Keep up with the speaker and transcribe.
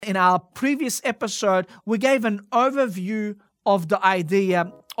In our previous episode, we gave an overview of the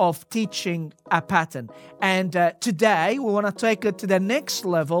idea of teaching a pattern. And today, we want to take it to the next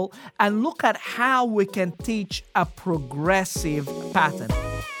level and look at how we can teach a progressive pattern.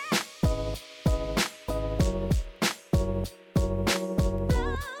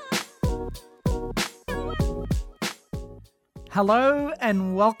 Hello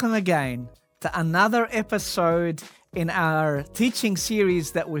and welcome again to another episode in our teaching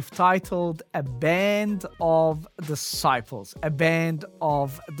series that we've titled A Band of Disciples. A Band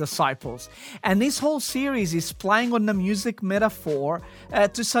of Disciples. And this whole series is playing on the music metaphor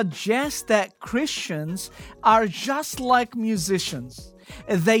to suggest that Christians are just like musicians.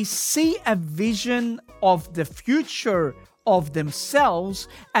 They see a vision of the future of themselves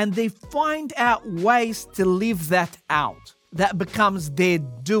and they find out ways to live that out. That becomes their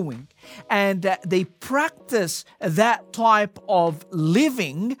doing. And they practice that type of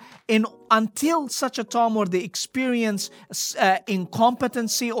living until such a time where they experience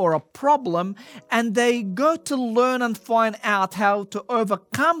incompetency or a problem, and they go to learn and find out how to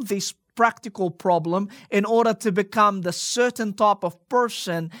overcome this practical problem in order to become the certain type of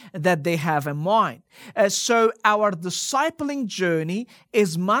person that they have in mind. So our discipling journey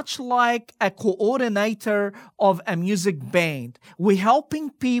is much like a coordinator of a music band. We're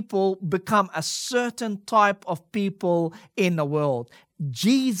helping people become a certain type of people in the world.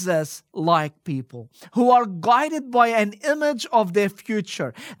 Jesus-like people who are guided by an image of their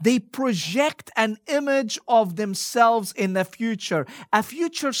future. They project an image of themselves in the future, a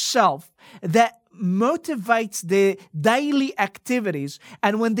future self that motivates their daily activities.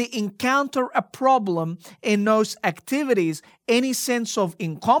 And when they encounter a problem in those activities, any sense of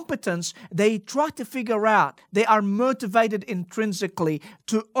incompetence, they try to figure out. They are motivated intrinsically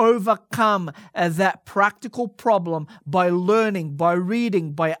to overcome that practical problem by learning, by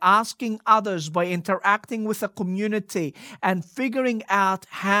reading, by asking others, by interacting with a community, and figuring out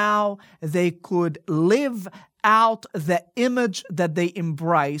how they could live out the image that they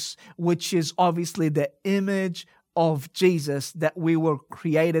embrace, which is obviously the image of Jesus that we were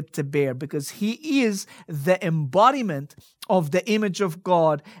created to bear, because He is the embodiment of the image of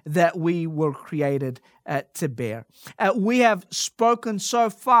God that we were created to bear. We have spoken so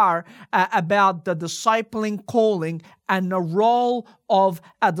far about the discipling calling and the role of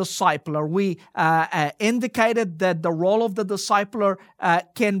a discipler. We indicated that the role of the discipler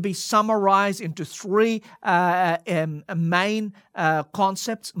can be summarized into three main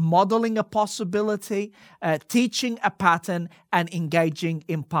concepts: modeling a possibility, teaching a pattern, and engaging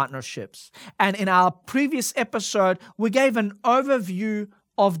in partnerships. And in our previous episode, we gave an overview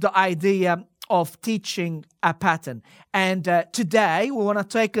of the idea of teaching a pattern. And today, we want to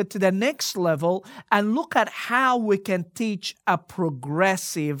take it to the next level and look at how we can teach a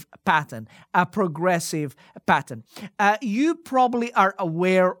progressive pattern. A progressive pattern. You probably are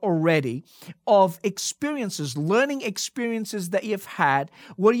aware already of experiences, learning experiences that you've had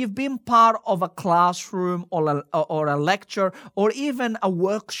where you've been part of a classroom or a lecture or even a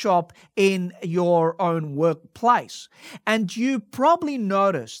workshop in your own workplace. And you probably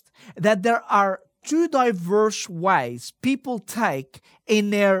noticed that there are two diverse ways people take in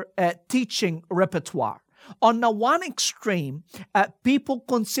their teaching repertoire. On the one extreme, people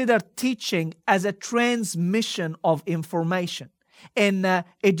consider teaching as a transmission of information. In the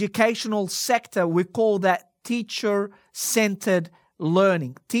educational sector, we call that teacher-centered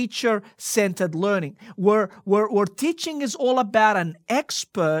learning, teacher-centered learning, where teaching is all about an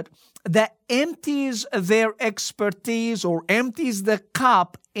expert that empties their expertise or empties the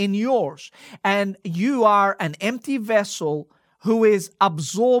cup in yours. And you are an empty vessel who is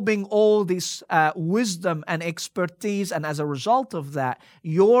absorbing all this wisdom and expertise. And as a result of that,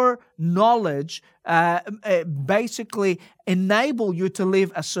 your knowledge basically enable you to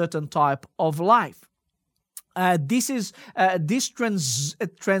live a certain type of life. This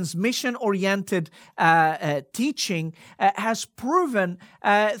transmission-oriented teaching has proven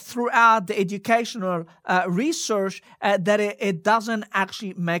throughout the educational research that it doesn't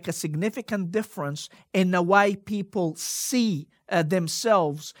actually make a significant difference in the way people see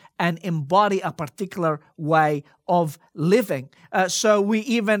themselves and embody a particular way of living. So we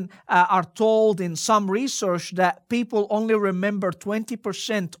even are told in some research that people only remember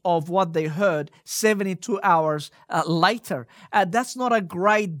 20% of what they heard 72 hours later. That's not a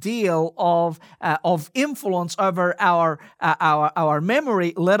great deal of influence over our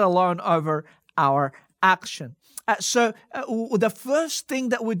memory, let alone over our action. The first thing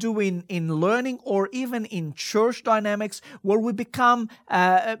that we do in learning or even in church dynamics, where we become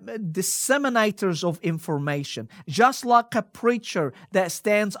disseminators of information, just like a preacher that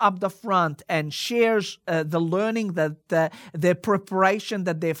stands up the front and shares the learning, that the preparation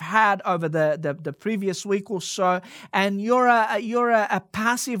that they've had over the previous week or so, and you're a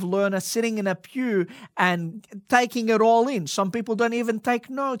passive learner sitting in a pew and taking it all in. Some people don't even take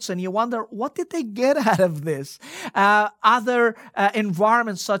notes, and you wonder, what did they get out of this? Other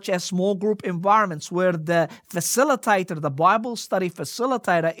environments, such as small group environments, where the facilitator, the Bible study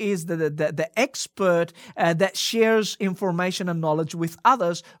facilitator, is the expert that shares information and knowledge with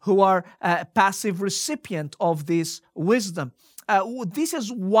others who are passive recipient of this wisdom. This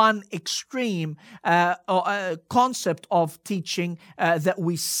is one extreme concept of teaching that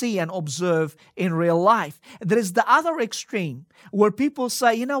we see and observe in real life. There is the other extreme where people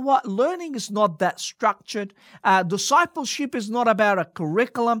say, you know what, learning is not that structured. Discipleship is not about a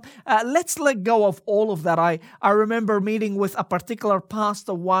curriculum. Let's let go of all of that. I remember meeting with a particular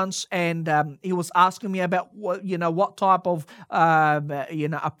pastor once, and he was asking me about what type of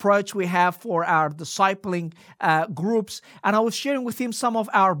approach we have for our discipling groups, and I was sharing with him some of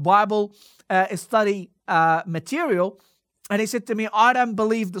our Bible study material, and he said to me, I don't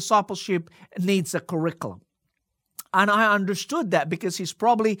believe discipleship needs a curriculum. And I understood that because he's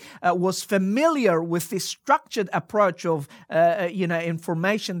probably was familiar with this structured approach of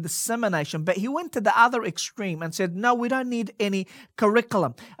information dissemination. But he went to the other extreme and said, no, we don't need any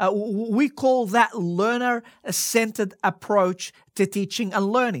curriculum. We call that learner-centered approach to teaching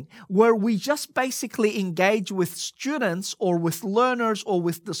and learning, where we just basically engage with students or with learners or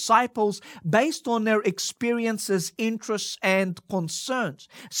with disciples based on their experiences, interests, and concerns.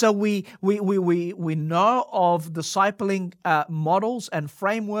 So we know of discipling models and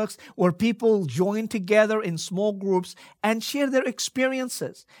frameworks where people join together in small groups and share their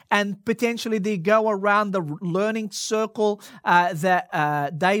experiences, and potentially they go around the learning circle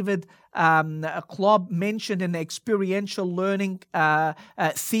that David Klopp mentioned in the experiential learning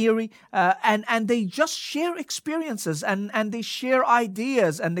theory, and they just share experiences and they share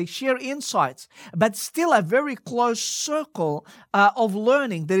ideas and they share insights, but still a very close circle of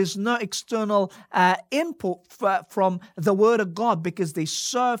learning. There is no external input from the Word of God because they're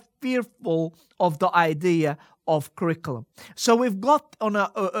so fearful of the idea of curriculum. So we've got on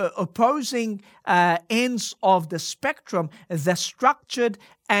opposing ends of the spectrum, the structured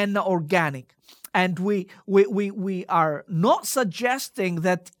and the organic. And we are not suggesting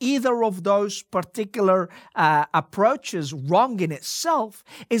that either of those particular approaches wrong in itself.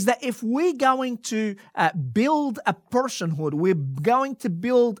 Is that if we're going to build a personhood, we're going to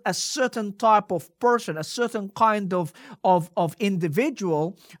build a certain type of person, a certain kind of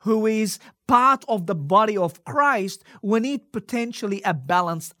individual who is part of the body of Christ, we need potentially a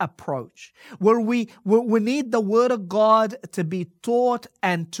balanced approach where we need the Word of God to be taught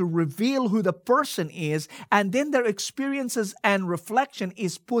and to reveal who the person is, and then their experiences and reflection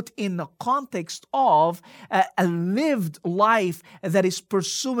is put in the context of a lived life that is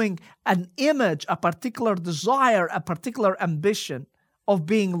pursuing an image, a particular desire, a particular ambition of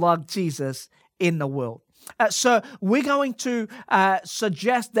being like Jesus in the world. So we're going to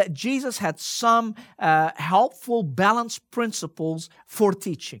suggest that Jesus had some helpful, balanced principles for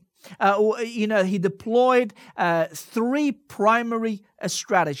teaching. He deployed 3 primary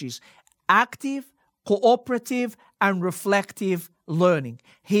strategies: active, cooperative, and reflective learning.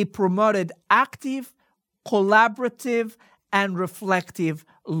 He promoted active, collaborative, and reflective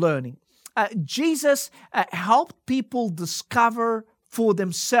learning. Jesus helped people discover for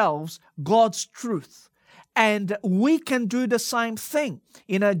themselves God's truth. And we can do the same thing.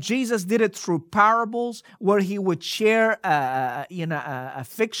 Jesus did it through parables where he would share a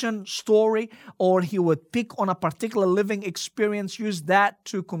fiction story, or he would pick on a particular living experience, use that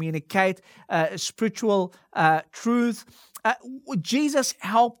to communicate spiritual truth. Jesus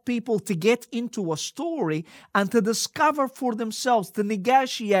helped people to get into a story and to discover for themselves, to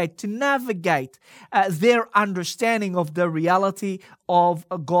negotiate, to navigate their understanding of the reality of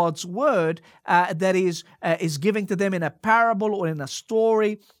God's Word that is given to them in a parable or in a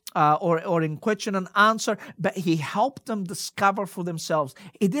story or in question and answer, but he helped them discover for themselves.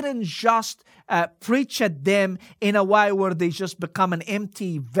 He didn't just preach at them in a way where they just become an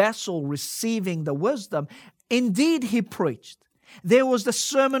empty vessel receiving the wisdom. Indeed, he preached. There was the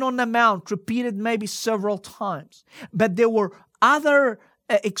Sermon on the Mount repeated maybe several times, but there were other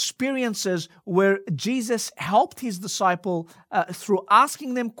experiences where Jesus helped his disciple through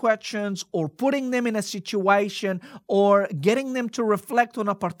asking them questions or putting them in a situation or getting them to reflect on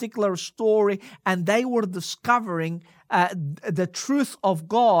a particular story, and they were discovering the truth of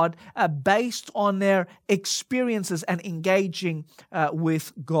God based on their experiences and engaging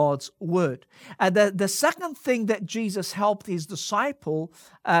with God's word. The second thing that Jesus helped his disciples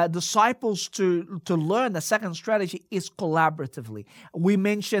to learn, the second strategy, is collaboratively. We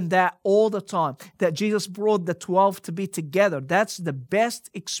mention that all the time, that Jesus brought the 12 to be together. That's the best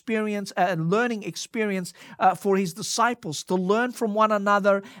experience, learning experience for his disciples, to learn from one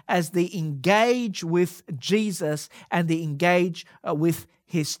another as they engage with Jesus and they engage with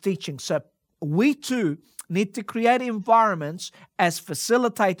his teaching. So we too need to create environments as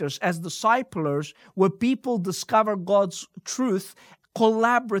facilitators, as disciplers, where people discover God's truth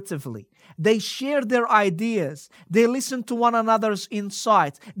collaboratively. They share their ideas. They listen to one another's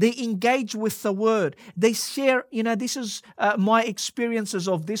insights. They engage with the word. They share, this is my experiences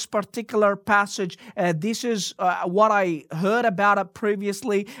of this particular passage. This is what I heard about it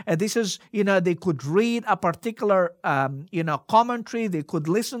previously. This is, they could read a particular, commentary. They could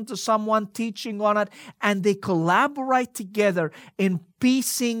listen to someone teaching on it, and they collaborate together in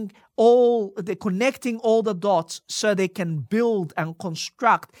connecting all the dots so they can build and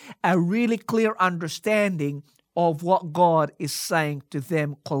construct a really clear understanding of what God is saying to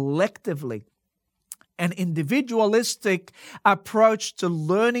them collectively. An individualistic approach to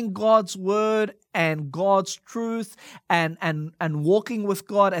learning God's word and God's truth and walking with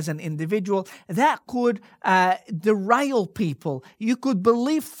God as an individual, that could derail people. You could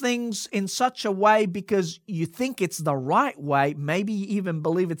believe things in such a way because you think it's the right way, maybe you even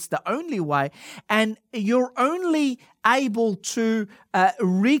believe it's the only way, and you're only able to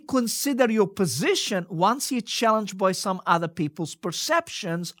reconsider your position once you're challenged by some other people's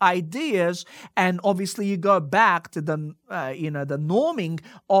perceptions, ideas, and obviously you go back to the norming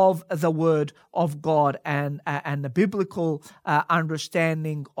of the Word of God and the biblical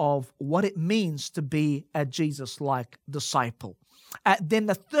understanding of what it means to be a Jesus-like disciple. Then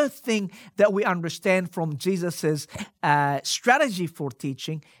the third thing that we understand from Jesus's strategy for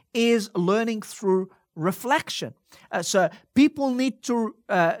teaching is learning through reflection. So people need to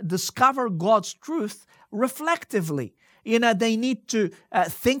discover God's truth reflectively. They need to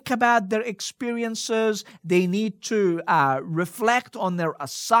think about their experiences. They need to reflect on their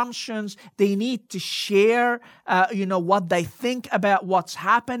assumptions. They need to share, what they think about what's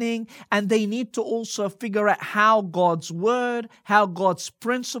happening. And they need to also figure out how God's word, how God's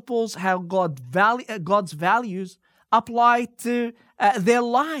principles, how God's values apply to their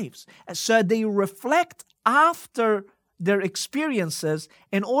lives. So they reflect after their experiences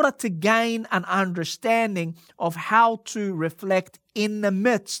in order to gain an understanding of how to reflect in the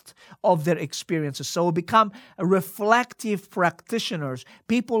midst of their experiences. So we become reflective practitioners,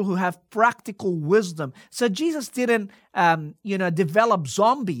 people who have practical wisdom. So Jesus didn't, develop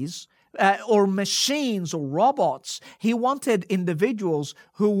zombies or machines or robots. He wanted individuals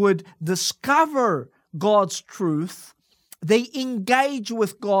who would discover God's truth. They engage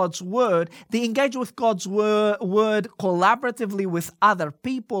with God's word. They engage with God's word collaboratively with other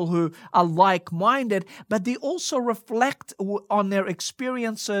people who are like-minded, but they also reflect on their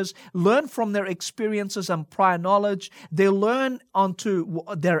experiences, learn from their experiences and prior knowledge. They learn onto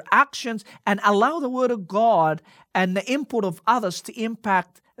their actions and allow the word of God and the input of others to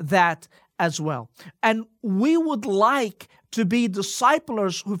impact that as well. And we would like to be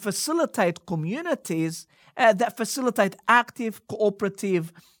disciplers who facilitate communities that facilitate active,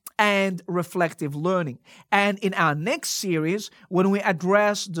 cooperative, and reflective learning. And in our next series, when we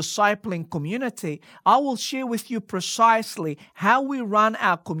address discipling community, I will share with you precisely how we run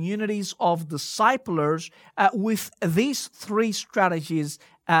our communities of disciplers with these three strategies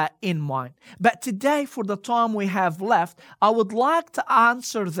in mind. But today, for the time we have left, I would like to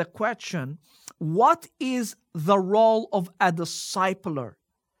answer the question, what is the role of a discipler?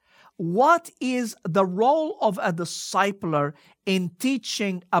 What is the role of a discipler in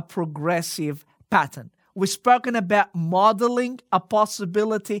teaching a progressive pattern? We've spoken about modeling a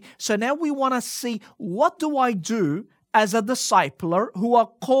possibility. So now we want to see, what do I do as a discipler who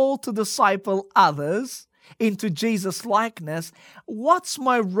are called to disciple others into Jesus' likeness? What's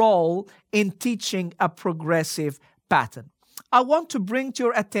my role in teaching a progressive pattern? I want to bring to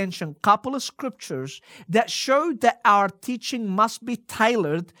your attention a couple of scriptures that show that our teaching must be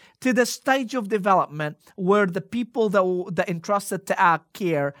tailored to the stage of development where the people that entrusted to our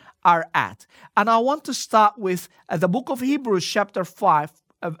care are at. And I want to start with the book of Hebrews chapter 5,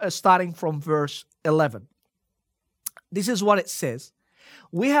 starting from verse 11. This is what it says.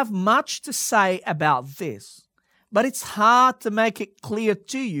 We have much to say about this, but it's hard to make it clear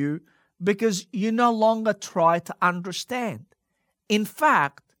to you because you no longer try to understand. In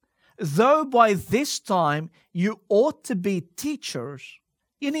fact, though by this time you ought to be teachers,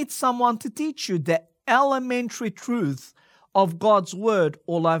 you need someone to teach you the elementary truth of God's Word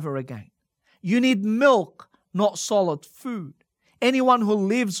all over again. You need milk, not solid food. Anyone who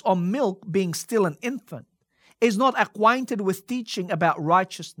lives on milk, being still an infant, is not acquainted with teaching about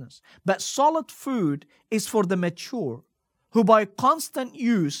righteousness, but solid food is for the mature, who by constant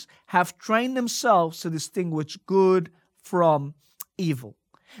use have trained themselves to distinguish good from evil.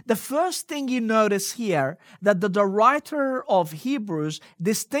 The first thing you notice here, that the writer of Hebrews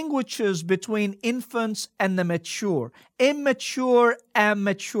distinguishes between infants and the mature, immature and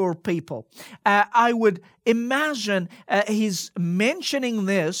mature people. I would imagine he's mentioning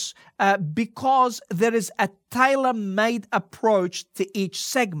this because there is a tailor-made approach to each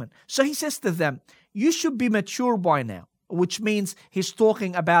segment. So he says to them, you should be mature by now, which means he's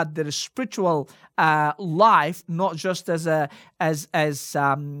talking about their spiritual life, not just as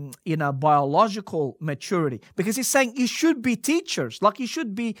biological maturity. Because he's saying you should be teachers, like you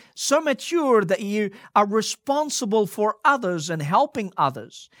should be so mature that you are responsible for others and helping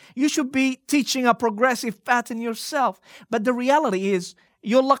others. You should be teaching a progressive pattern yourself. But the reality is,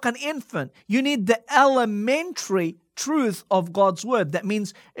 you're like an infant. You need the elementary truth of God's Word. That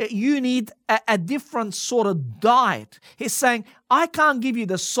means you need a different sort of diet. He's saying, I can't give you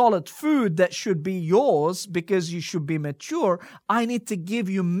the solid food that should be yours because you should be mature. I need to give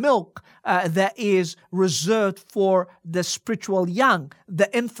you milk that is reserved for the spiritual young,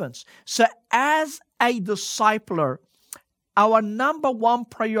 the infants. So as a discipler, our number one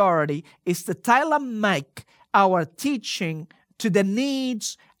priority is to tailor-make our teaching to the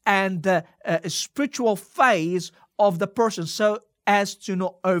needs and the spiritual phase of the person, so as to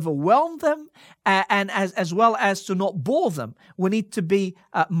not overwhelm them and as well as to not bore them. We need to be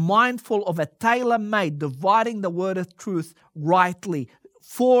mindful of a tailor-made, dividing the word of truth rightly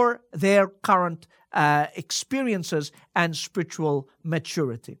for their current experiences and spiritual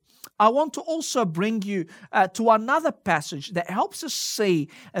maturity. I want to also bring you to another passage that helps us see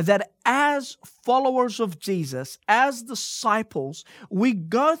that as followers of Jesus, as disciples, we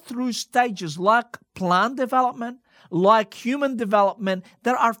go through stages like plant development, like human development.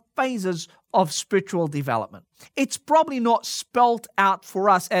 There are phases of spiritual development. It's probably not spelled out for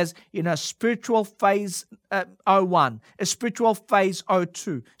us as, spiritual phase 01, a spiritual phase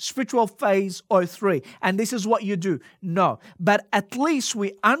 02, spiritual phase 03, and this is what you do. No, but at least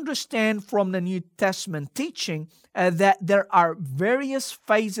we understand from the New Testament teaching that there are various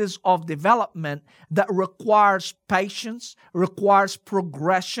phases of development that requires patience, requires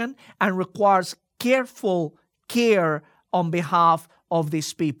progression, and requires careful care on behalf of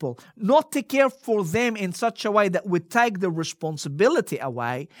these people. Not to care for them in such a way that we take the responsibility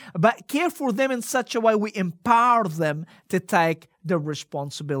away, but care for them in such a way we empower them to take the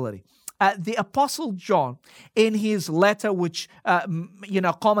responsibility. The Apostle John, in his letter, which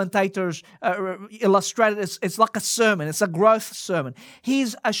commentators illustrated, it's like a sermon. It's a growth sermon.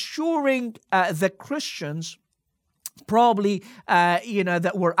 He's assuring the Christians, probably,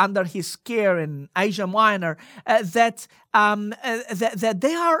 that were under his care in Asia Minor, that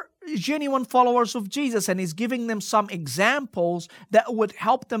they are genuine followers of Jesus, and he's giving them some examples that would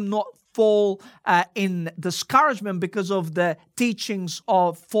help them not fall in discouragement because of the teachings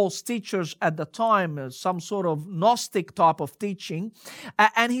of false teachers at the time, some sort of Gnostic type of teaching.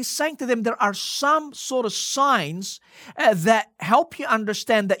 And he's saying to them, there are some sort of signs that help you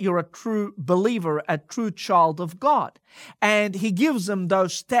understand that you're a true believer, a true child of God. And he gives them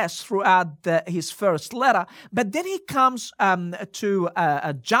those tests throughout his first letter. But then he comes to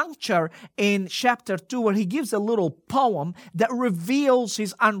a juncture in chapter 2 where he gives a little poem that reveals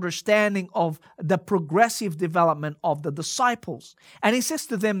his understanding of the progressive development of the disciples. And he says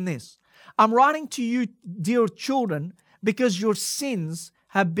to them this, I'm writing to you, dear children, because your sins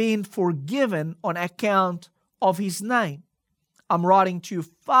have been forgiven on account of his name. I'm writing to you,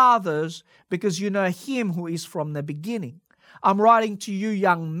 fathers, because you know him who is from the beginning. I'm writing to you,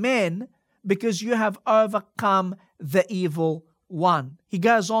 young men, because you have overcome the evil one. He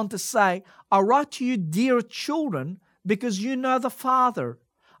goes on to say, I write to you, dear children, because you know the Father.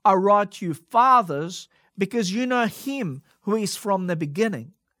 I write to you, fathers, because you know him who is from the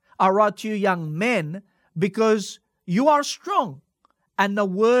beginning. I write to you, young men, because you are strong, and the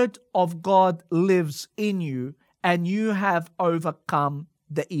word of God lives in you, and you have overcome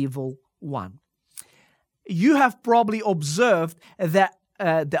the evil one. You have probably observed that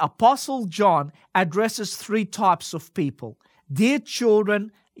the Apostle John addresses three types of people. dear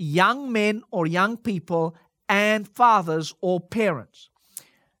children, young men or young people, and fathers or parents.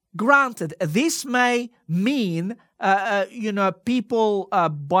 Granted, this may mean people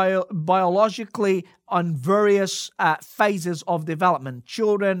biologically on various phases of development,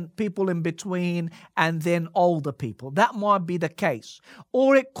 children, people in between, and then older people. That might be the case.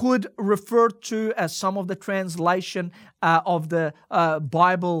 Or it could refer to, as some of the translation of the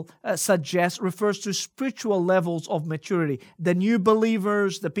Bible suggests, refers to spiritual levels of maturity. The new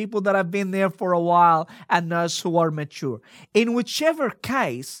believers, the people that have been there for a while, and those who are mature. In whichever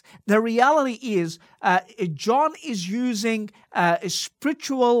case, the reality is John is using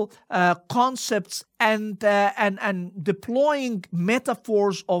spiritual concepts and deploying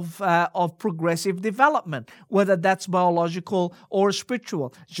metaphors of progressive development, whether that's biological or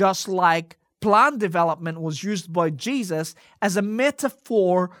spiritual, just like plant development was used by Jesus as a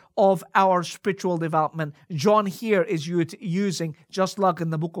metaphor of our spiritual development. John here is using, just like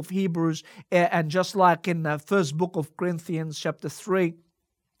in the book of Hebrews and just like in the first book of Corinthians chapter 3,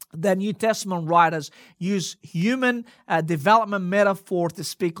 the New Testament writers use human development metaphor to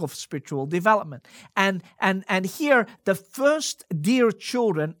speak of spiritual development. And here, the first dear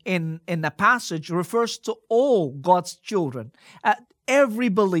children in the passage refers to all God's children. Every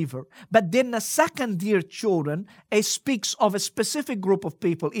believer. But then the second dear children, it speaks of a specific group of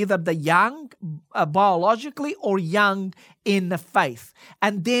people, either the young biologically or young in the faith.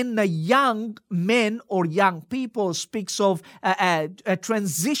 And then the young men or young people speaks of a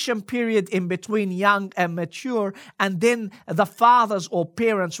transition period in between young and mature. And then the fathers or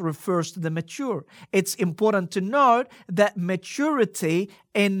parents refers to the mature. It's important to note that maturity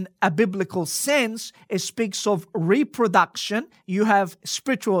in a biblical sense, it speaks of reproduction. You have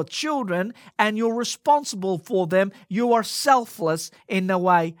spiritual children and you're responsible for them. You are selfless in the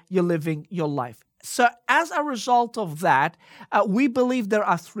way you're living your life. So as a result of that, we believe there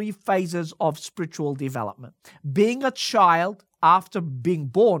are three phases of spiritual development. Being a child, after being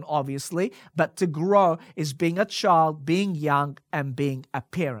born, obviously, but to grow is being a child, being young, and being a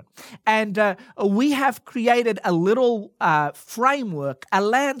parent. And we have created a little framework, a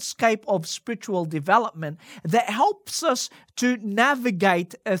landscape of spiritual development that helps us to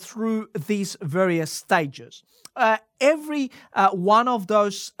navigate through these various stages. Every one of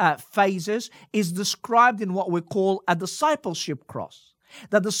those phases is described in what we call a discipleship cross.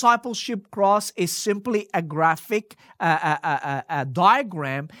 The discipleship cross is simply a graphic a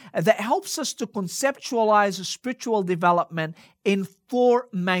diagram that helps us to conceptualize spiritual development in four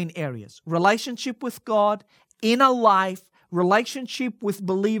main areas: relationship with God, inner life, relationship with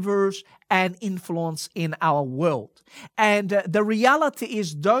believers, and influence in our world. And the reality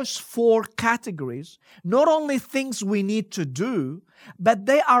is those four categories, not only things we need to do, but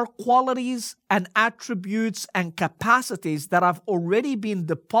they are qualities and attributes and capacities that have already been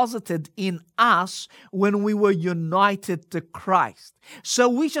deposited in us when we were united to Christ. So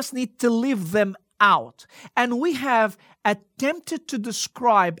we just need to live them out. And we have attempted to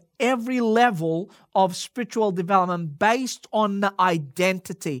describe every level of spiritual development based on the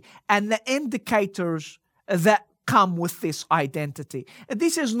identity and the indicators that come with this identity.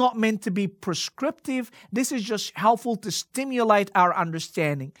 This is not meant to be prescriptive. This is just helpful to stimulate our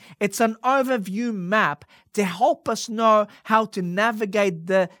understanding. It's an overview map to help us know how to navigate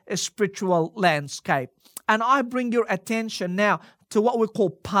the spiritual landscape. And I bring your attention now to what we call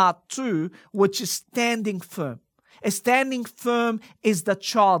part 2, which is standing firm. Standing firm is the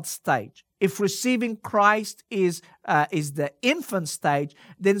child stage. If receiving Christ is the infant stage,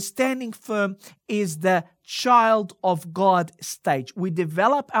 then standing firm is the child of God stage. We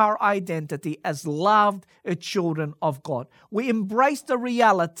develop our identity as loved children of God. We embrace the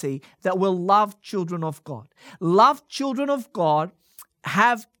reality that we're loved children of God. Loved children of God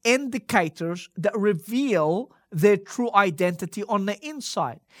have indicators that reveal their true identity on the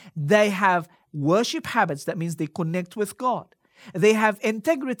inside. They have worship habits. That means they connect with God. They have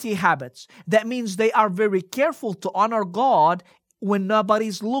integrity habits. That means they are very careful to honor God when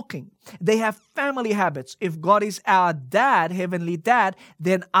nobody's looking. They have family habits. If God is our dad, heavenly dad,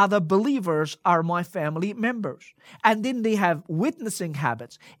 then other believers are my family members. And then they have witnessing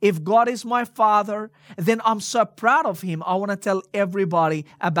habits. If God is my father, then I'm so proud of him. I want to tell everybody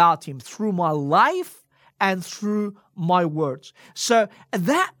about him through my life and through my words. So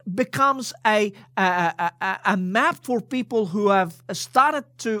that becomes a map for people who have started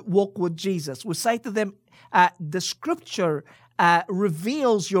to walk with Jesus. We say to them, the scripture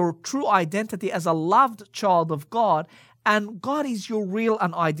reveals your true identity as a loved child of God, and God is your real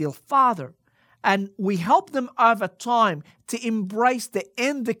and ideal Father. And we help them over time to embrace the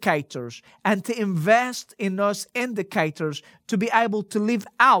indicators and to invest in those indicators to be able to live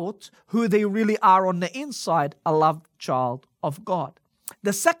out who they really are on the inside, a loved child of God.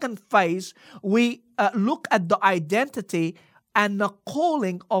 The second phase, we look at the identity and the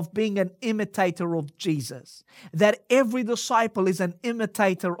calling of being an imitator of Jesus. That every disciple is an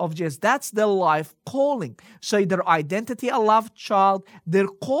imitator of Jesus. That's their life calling. So their identity, a loved child, their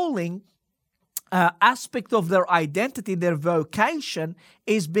calling, aspect of their identity, their vocation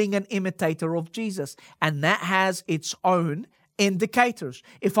is being an imitator of Jesus. And that has its own indicators.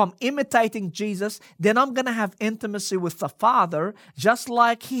 If I'm imitating Jesus, then I'm going to have intimacy with the Father, just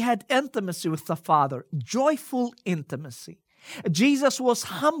like He had intimacy with the Father, joyful intimacy. Jesus was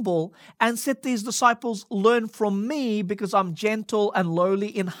humble and said to His disciples, "Learn from me because I'm gentle and lowly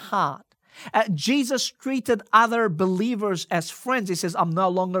in heart." Jesus treated other believers as friends. He says, "I'm no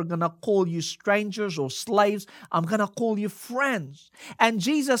longer going to call you strangers or slaves. I'm going to call you friends." And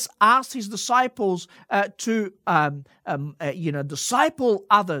Jesus asked His disciples to disciple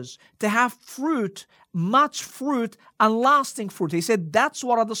others, to have fruit, much fruit and lasting fruit. He said that's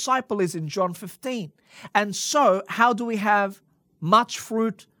what a disciple is in John 15. And so how do we have much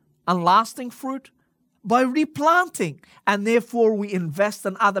fruit and lasting fruit? By replanting, and therefore we invest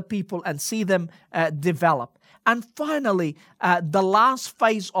in other people and see them develop. And finally, the last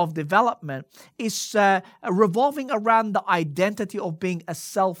phase of development is revolving around the identity of being a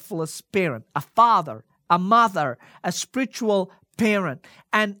selfless parent, a father, a mother, a spiritual parent.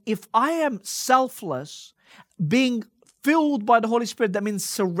 And if I am selfless, being filled by the Holy Spirit, that means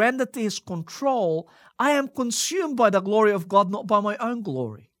surrendered to His control, I am consumed by the glory of God, not by my own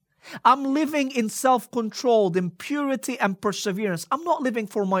glory. I'm living in self-control, in purity and perseverance. I'm not living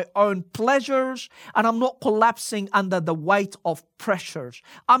for my own pleasures, and I'm not collapsing under the weight of pressures.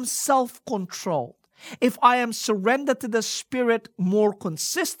 I'm self-controlled. If I am surrendered to the Spirit more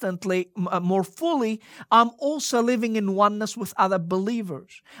consistently, more fully, I'm also living in oneness with other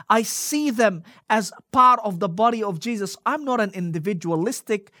believers. I see them as part of the body of Jesus. I'm not an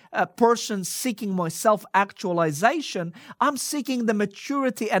individualistic person seeking my self-actualization. I'm seeking the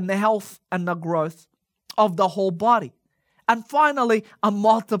maturity and the health and the growth of the whole body. And finally, I'm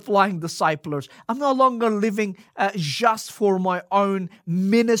multiplying disciplers. I'm no longer living just for my own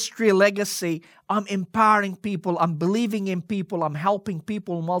ministry legacy. I'm empowering people. I'm believing in people. I'm helping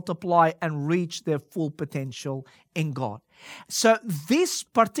people multiply and reach their full potential in God. So this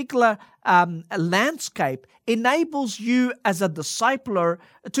particular landscape enables you as a discipler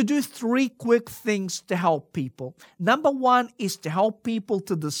to do three quick things to help people. Number one is to help people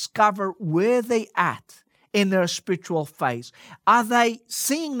to discover where they at in their spiritual phase. Are they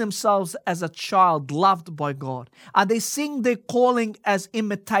seeing themselves as a child loved by God? Are they seeing their calling as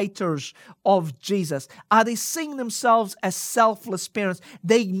imitators of Jesus? Are they seeing themselves as selfless parents?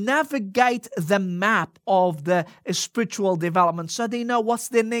 They navigate the map of the spiritual development, so they know what's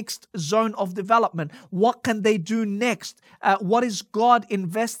their next zone of development. What can they do next? What is God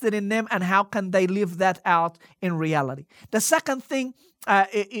invested in them, and how can they live that out in reality? The second thing,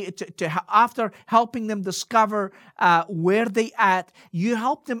 after helping them discover where they at, you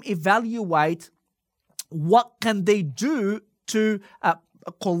help them evaluate what can they do to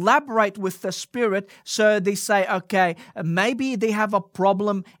collaborate with the Spirit. So they say, okay, maybe they have a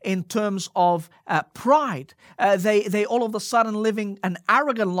problem in terms of pride. They all of a sudden living an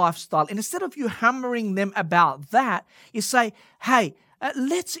arrogant lifestyle. And instead of you hammering them about that, you say, hey,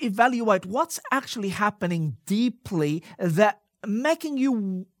 let's evaluate what's actually happening deeply that making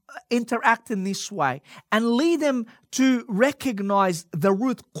you interact in this way, and lead them to recognize the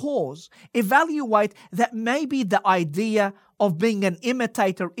root cause. Evaluate that maybe the idea of being an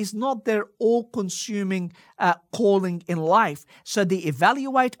imitator is not their all-consuming calling in life. So they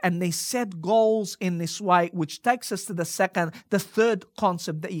evaluate and they set goals in this way, which takes us to the third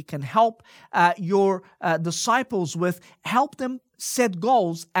concept that you can help your disciples with. Help them set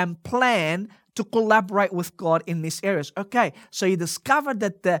goals and plan to collaborate with God in these areas. Okay, so you discover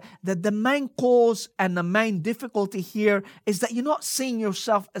that the main cause and the main difficulty here is that you're not seeing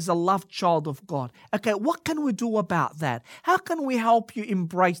yourself as a loved child of God. Okay, what can we do about that? How can we help you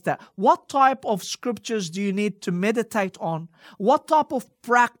embrace that? What type of scriptures do you need to meditate on? What type of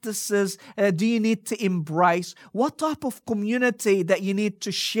practices do you need to embrace? What type of community that you need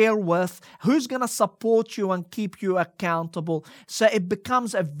to share with? Who's going to support you and keep you accountable? So it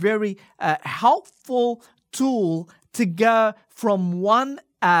becomes a very helpful tool to go from one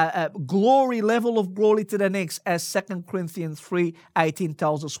level of glory to the next, as 2 Corinthians 3:18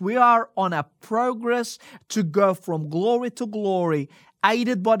 tells us. We are on a progress to go from glory to glory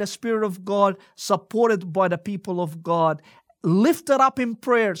aided by the Spirit of God, supported by the people of God, lifted up in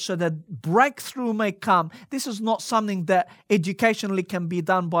prayer so that breakthrough may come. This is not something that educationally can be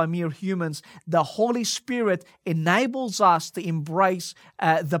done by mere humans. The Holy Spirit enables us to embrace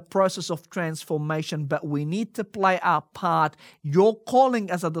the process of transformation, but we need to play our part. Your calling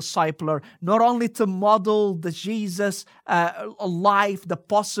as a discipler, not only to model the Jesus life, the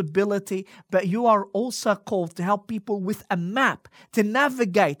possibility, but you are also called to help people with a map, to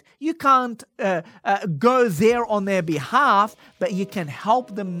navigate. You can't go there on their behalf, but you can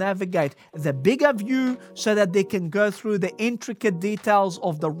help them navigate the bigger view so that they can go through the intricate details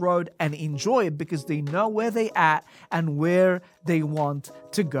of the road and enjoy it because they know where they're at and where they want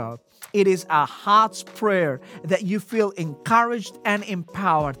to go. It is our heart's prayer that you feel encouraged and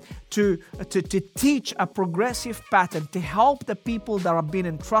empowered to teach a progressive pattern, to help the people that are being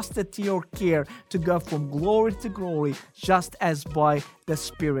entrusted to your care to go from glory to glory, just as by the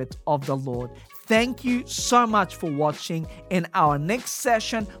Spirit of the Lord. Thank you so much for watching. In our next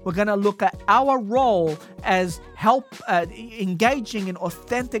session, we're going to look at our role as engaging in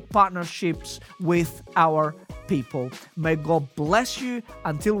authentic partnerships with our people. May God bless you.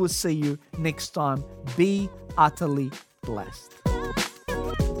 Until we see you next time, be utterly blessed.